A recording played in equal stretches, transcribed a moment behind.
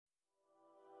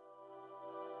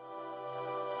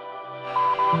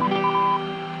Well,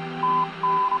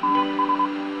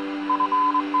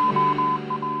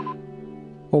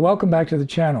 welcome back to the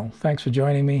channel. Thanks for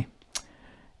joining me.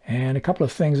 And a couple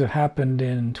of things have happened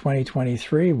in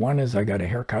 2023. One is I got a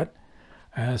haircut.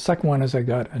 Second one is I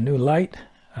got a new light.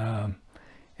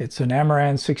 It's an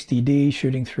Amaran 60D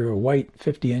shooting through a white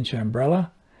 50-inch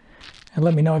umbrella. And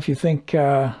let me know if you think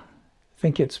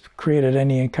it's created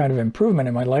any kind of improvement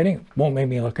in my lighting. It won't make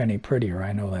me look any prettier,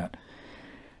 I know that.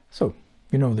 So,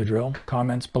 you know the drill.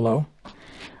 Comments below.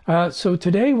 So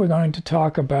today we're going to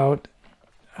talk about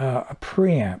a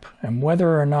preamp and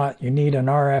whether or not you need an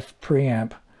RF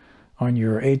preamp on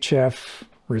your HF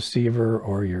receiver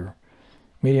or your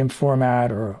medium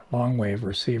format or long wave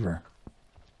receiver.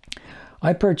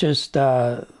 I purchased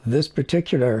this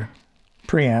particular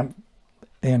preamp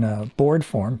in a board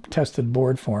form, tested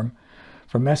board form,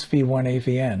 from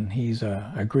SV1AVN. He's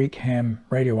a Greek ham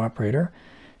radio operator.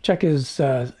 Check his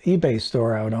eBay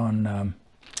store out on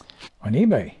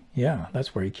eBay. Yeah,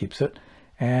 that's where he keeps it.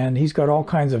 And he's got all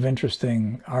kinds of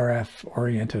interesting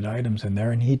RF-oriented items in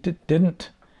there. And he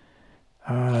didn't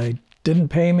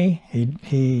pay me.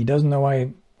 He doesn't know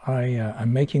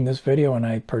I'm making this video, and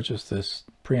I purchased this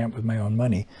preamp with my own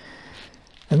money.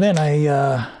 And then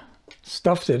I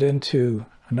stuffed it into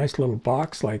a nice little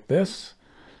box like this.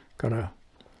 Got a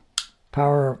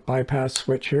power bypass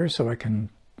switch here, so I can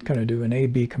kind of do an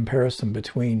A-B comparison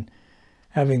between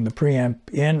having the preamp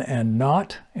in and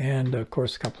not, and of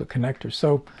course a couple of connectors.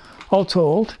 So all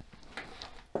told,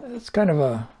 it's kind of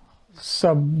a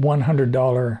sub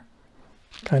 $100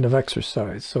 kind of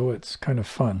exercise, so it's kind of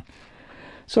fun.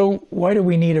 So why do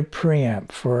we need a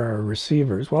preamp for our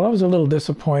receivers? Well, I was a little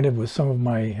disappointed with some of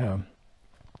my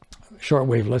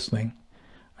shortwave listening.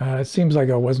 It seems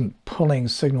like I wasn't pulling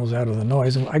signals out of the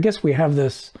noise. And I guess we have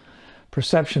this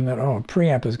perception that, oh, a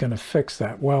preamp is going to fix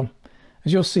that. Well,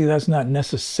 as you'll see, that's not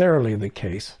necessarily the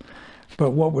case.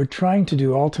 But what we're trying to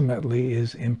do ultimately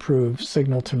is improve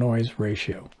signal-to-noise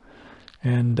ratio.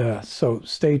 And so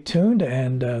stay tuned,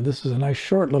 and this is a nice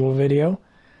short little video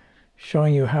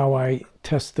showing you how I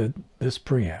tested this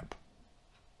preamp.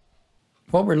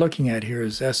 What we're looking at here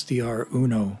is SDR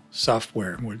Uno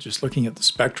software. We're just looking at the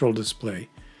spectral display.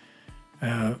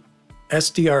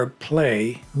 SDR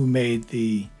Play, who made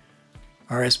the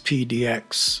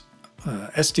RSPDX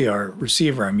SDR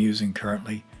receiver I'm using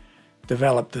currently,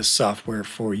 developed this software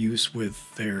for use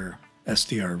with their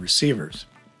SDR receivers.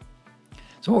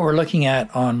 So what we're looking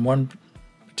at on one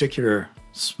particular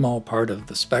small part of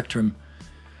the spectrum,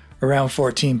 around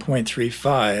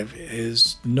 14.35,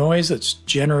 is noise that's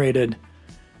generated,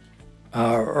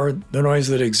 or the noise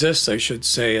that exists, I should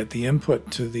say, at the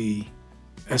input to the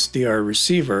SDR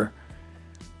receiver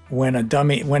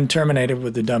when terminated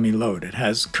with the dummy load. It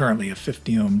has currently a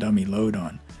 50 ohm dummy load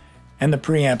on, and the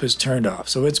preamp is turned off,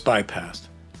 so it's bypassed.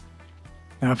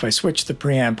 Now if I switch the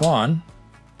preamp on,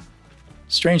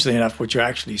 strangely enough, what you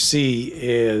actually see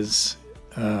is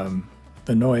the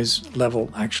noise level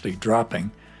actually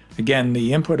dropping. Again,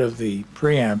 the input of the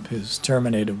preamp is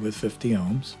terminated with 50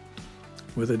 ohms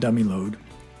with a dummy load,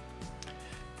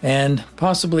 and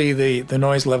possibly the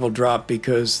noise level dropped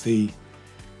because the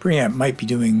preamp might be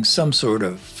doing some sort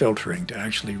of filtering to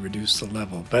actually reduce the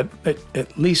level, but it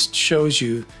at least shows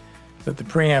you that the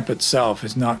preamp itself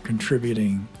is not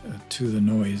contributing to the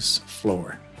noise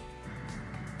floor.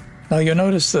 Now you'll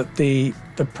notice that the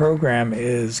program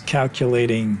is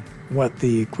calculating what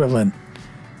the equivalent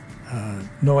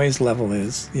noise level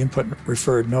is, the input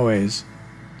referred noise,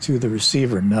 to the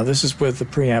receiver. Now this is with the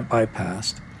preamp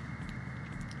bypassed,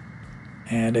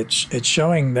 and it's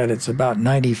showing that it's about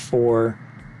 94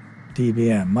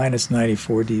 dBm, minus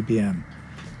 94 dBm.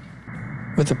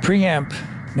 With the preamp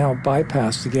now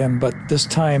bypassed again, but this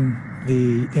time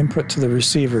the input to the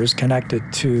receiver is connected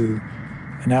to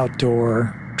an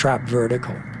outdoor trap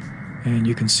vertical, and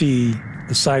you can see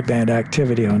the sideband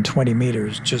activity on 20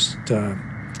 meters just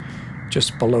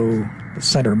below the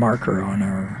center marker on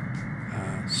our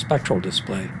spectral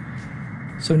display.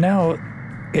 So now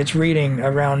it's reading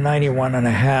around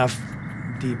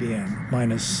 91.5 dBm,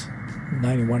 minus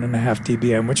 91.5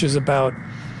 dBm, which is about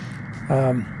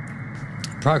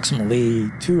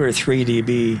approximately 2 or 3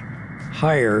 dB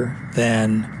higher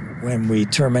than when we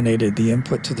terminated the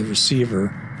input to the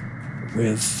receiver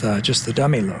with just the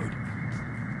dummy load.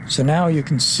 So now you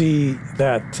can see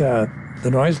that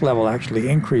the noise level actually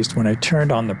increased when I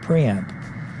turned on the preamp.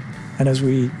 And as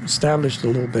we established a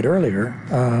little bit earlier,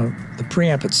 the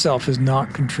preamp itself is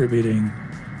not contributing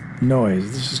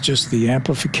noise. This is just the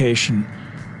amplification,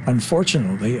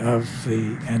 unfortunately, of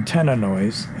the antenna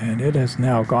noise, and it has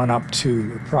now gone up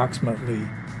to approximately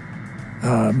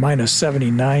minus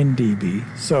 79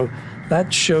 dB. So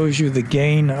that shows you the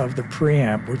gain of the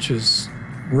preamp, which is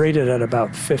rated at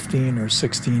about 15 or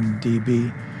 16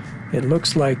 dB. It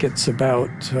looks like it's about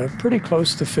pretty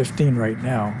close to 15 right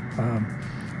now.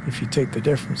 If you take the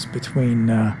difference between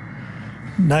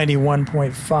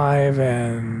 91.5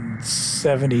 and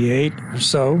 78 or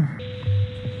so.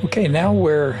 Okay, now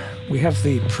we have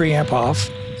the preamp off.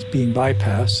 It's being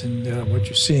bypassed, and what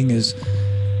you're seeing is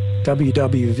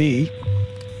WWV.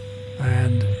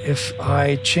 And if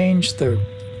I change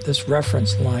this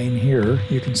reference line here,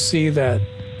 you can see that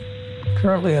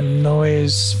currently the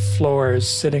noise floor is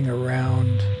sitting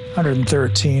around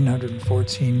 113,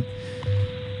 114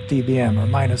 dBm, or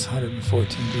minus 114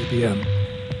 dBm.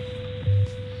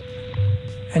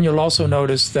 And you'll also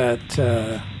notice that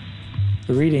the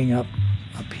reading up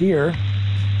here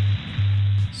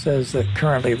says that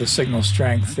currently the signal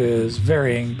strength is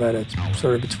varying, but it's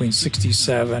sort of between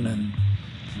 67 and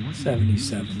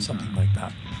 77, something like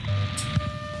that.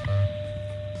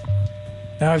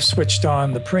 Now I've switched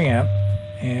on the preamp,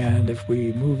 and if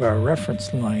we move our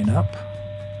reference line up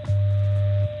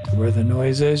to where the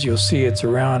noise is, you'll see it's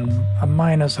around a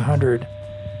minus 100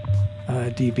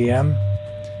 dBm.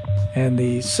 And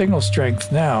the signal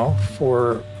strength now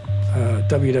for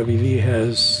WWV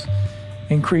has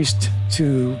increased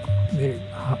to the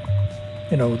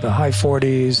high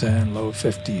 40s and low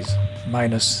 50s,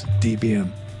 minus dBm.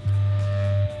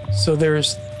 So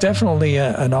there's definitely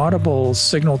an audible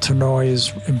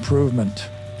signal-to-noise improvement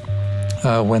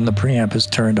when the preamp is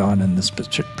turned on in this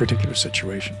particular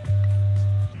situation.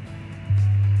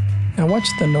 Now watch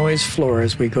the noise floor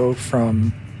as we go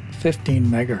from 15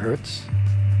 megahertz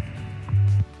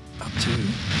up to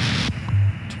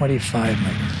 25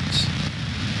 megahertz.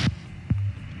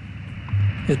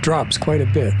 It drops quite a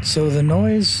bit. So the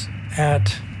noise at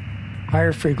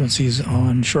higher frequencies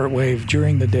on shortwave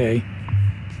during the day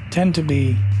tend to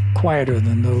be quieter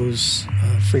than those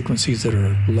frequencies that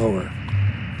are lower.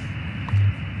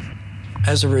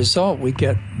 As a result, we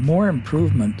get more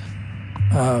improvement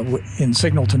in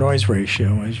signal-to-noise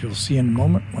ratio, as you'll see in a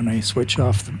moment when I switch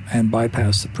off and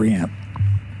bypass the preamp.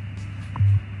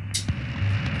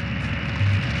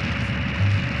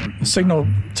 The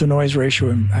signal-to-noise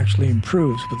ratio actually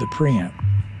improves with the preamp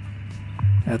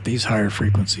at these higher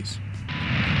frequencies.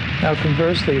 Now,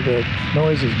 conversely, the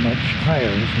noise is much higher,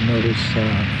 as you notice,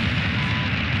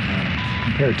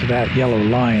 compared to that yellow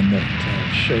line that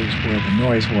shows where the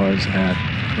noise was at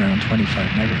around 25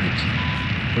 megahertz.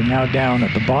 We're now down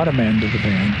at the bottom end of the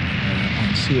band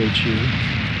on CHU,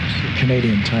 the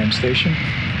Canadian time station,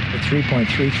 at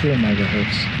 3.33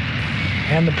 megahertz.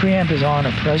 And the preamp is on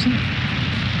at present.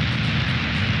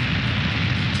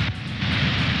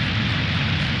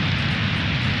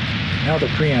 Now the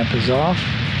preamp is off,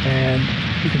 and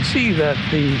you can see that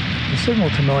the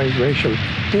signal-to-noise ratio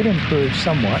did improve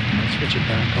somewhat. And I'll switch it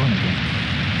back on again.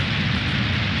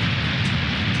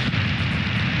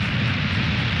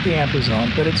 The amp is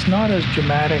on, but it's not as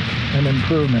dramatic an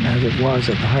improvement as it was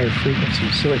at the higher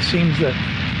frequencies. So it seems that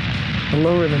the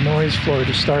lower the noise floor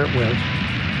to start with,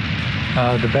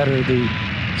 the better the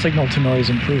signal-to-noise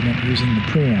improvement using the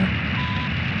preamp.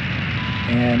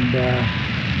 And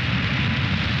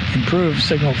improved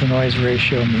signal-to-noise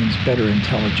ratio means better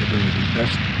intelligibility,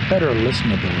 better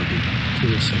listenability to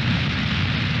the signal.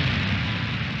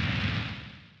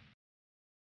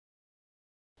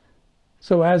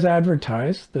 So as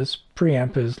advertised, this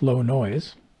preamp is low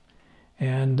noise,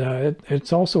 and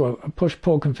it's also a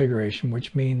push-pull configuration,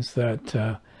 which means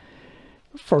that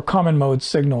for common mode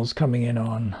signals coming in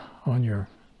on your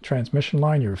transmission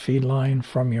line, your feed line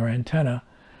from your antenna,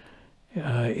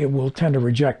 it will tend to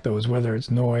reject those, whether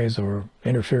it's noise or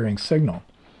interfering signal.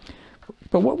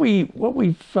 But what we've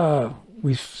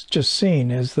just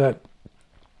seen is that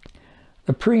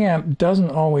the preamp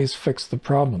doesn't always fix the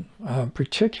problem.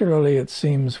 Particularly, it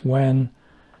seems, when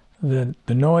the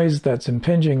noise that's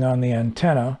impinging on the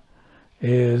antenna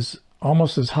is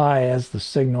almost as high as the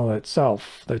signal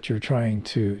itself that you're trying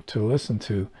to listen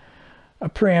to. A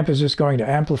preamp is just going to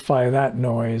amplify that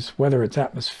noise, whether it's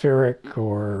atmospheric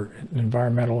or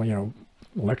environmental,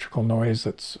 electrical noise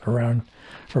that's around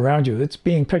you. It's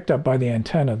being picked up by the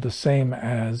antenna the same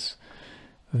as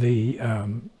the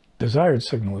desired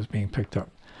signal is being picked up.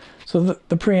 So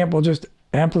the preamp will just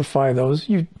amplify those.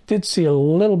 You did see a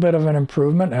little bit of an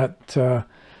improvement at the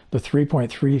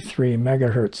 3.33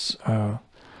 megahertz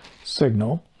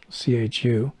signal,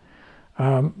 CHU.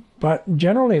 But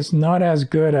generally it's not as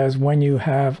good as when you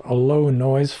have a low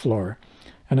noise floor.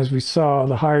 And as we saw,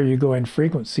 the higher you go in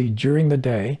frequency during the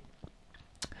day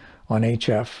on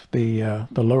HF,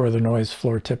 the lower the noise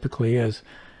floor typically is.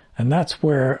 And that's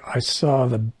where I saw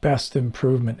the best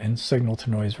improvement in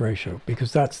signal-to-noise ratio,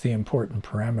 because that's the important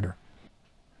parameter.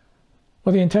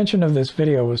 Well, the intention of this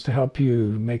video was to help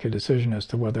you make a decision as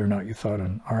to whether or not you thought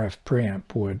an RF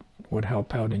preamp would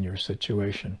help out in your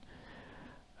situation.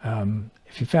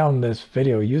 If you found this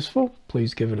video useful,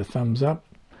 please give it a thumbs up.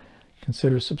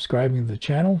 Consider subscribing to the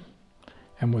channel,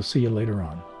 and we'll see you later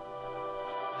on.